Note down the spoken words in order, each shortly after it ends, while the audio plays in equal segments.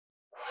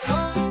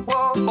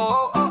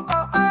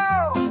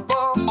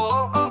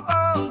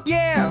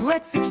Yeah,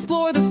 let's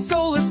explore the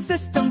solar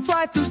system,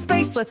 fly through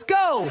space, let's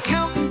go!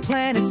 Count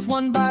planets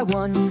one by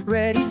one,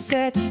 ready,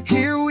 set,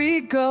 here we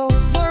go.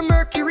 Our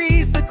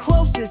Mercury's the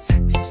closest,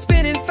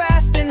 spinning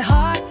fast and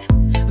hot.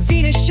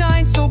 Venus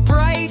shines so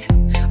bright,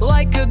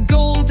 like a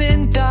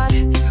golden dot.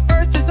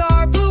 Earth is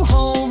our blue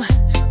home,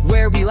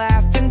 where we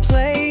laugh and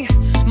play.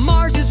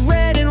 Mars is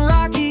red and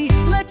rocky,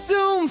 let's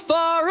zoom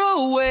far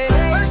away.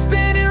 We're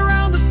spinning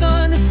around the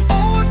sun,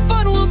 oh what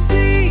fun we'll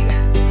see.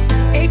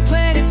 8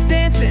 planets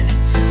dancing,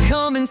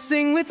 come and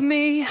sing with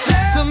me.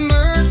 The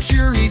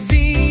Mercury,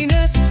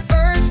 Venus,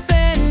 Earth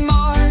and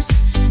Mars,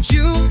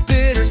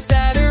 Jupiter,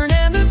 Saturn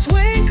and the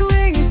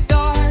twinkling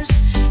stars.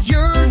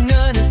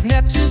 Uranus,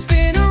 Neptune,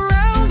 spin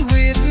around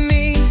with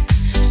me.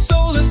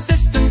 Solar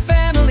system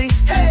family,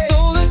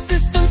 solar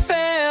system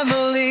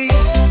family. Solar system family.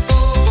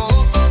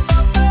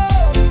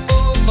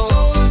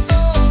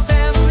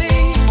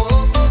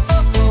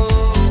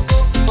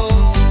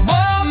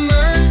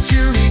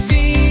 Mercury,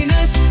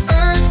 Venus,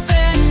 Earth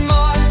and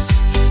Mars,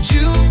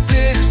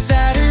 Jupiter,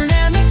 Saturn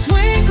and the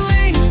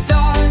twinkling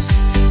stars.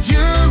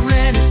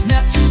 Uranus,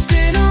 Neptune,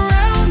 spin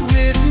around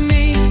with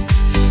me.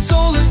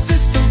 Solar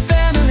system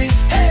family,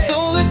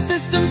 solar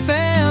system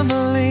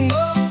family.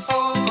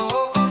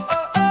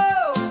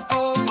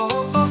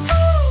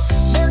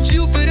 Lord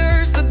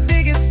Jupiter's the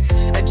biggest,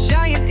 a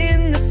giant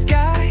in the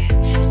sky.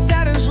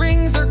 Saturn's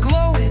rings are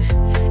glowing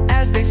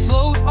as they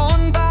float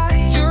on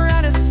by.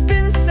 Uranus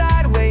spins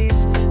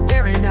sideways,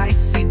 wearing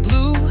icy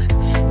blue.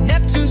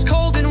 Neptune's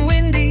cold and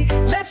windy,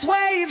 let's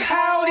wave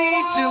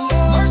howdy do.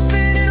 We're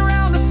spinning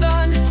around the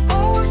sun,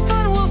 oh what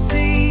fun we'll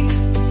see.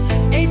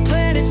 8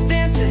 planets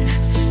dancing,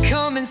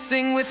 come and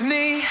sing with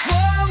me.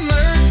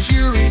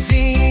 Mercury,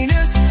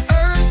 Venus,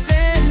 Earth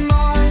and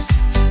Mars,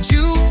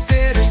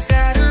 Jupiter,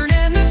 Saturn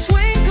and the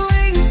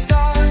twinkling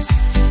stars.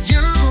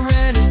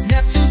 Uranus,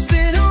 Neptune,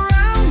 spin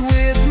around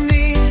with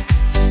me.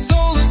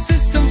 Solar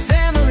system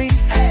family,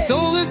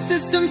 solar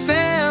system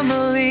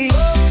family.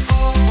 Solar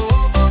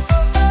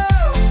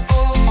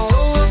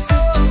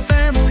system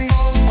family.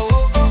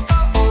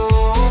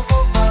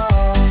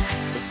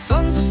 The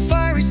sun's a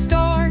fiery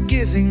star,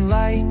 giving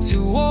light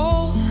to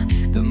all.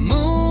 The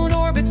moon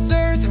orbits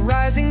Earth,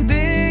 rising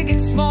big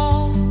and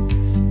small.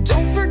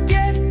 Don't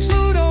forget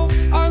Pluto,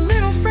 our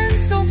little friend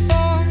so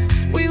far.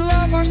 We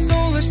love our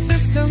solar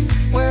system,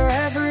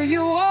 wherever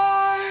you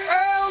are.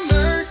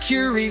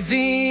 Mercury,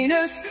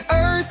 Venus,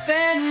 Earth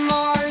and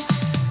Mars,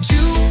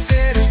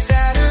 Jupiter,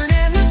 Saturn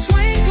and the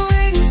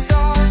twinkling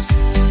stars.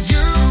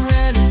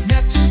 Uranus,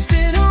 Neptune,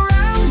 spin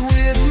around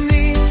with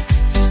me.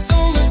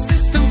 Solar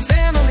system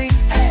family,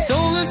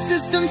 solar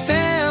system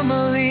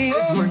family.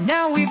 Where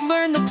now we've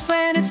learned the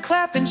planets,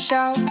 clap and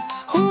shout,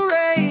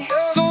 hooray!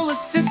 Solar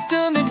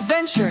system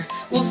adventure,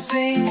 we'll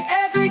sing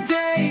every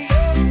day.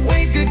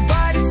 Wave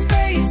goodbye to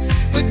space,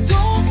 but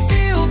don't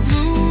feel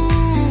blue.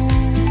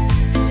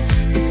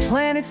 The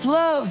planets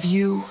love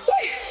you.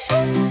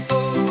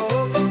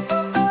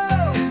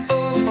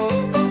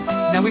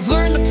 Now we've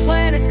learned the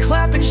planets,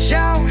 clap and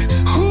shout,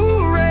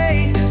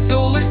 hooray!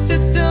 Solar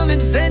system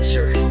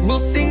adventure, we'll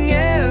sing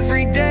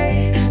every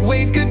day.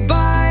 Wave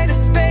goodbye to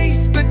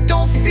space, but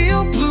don't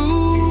feel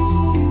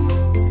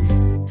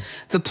blue.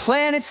 The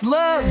planets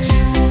love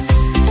you.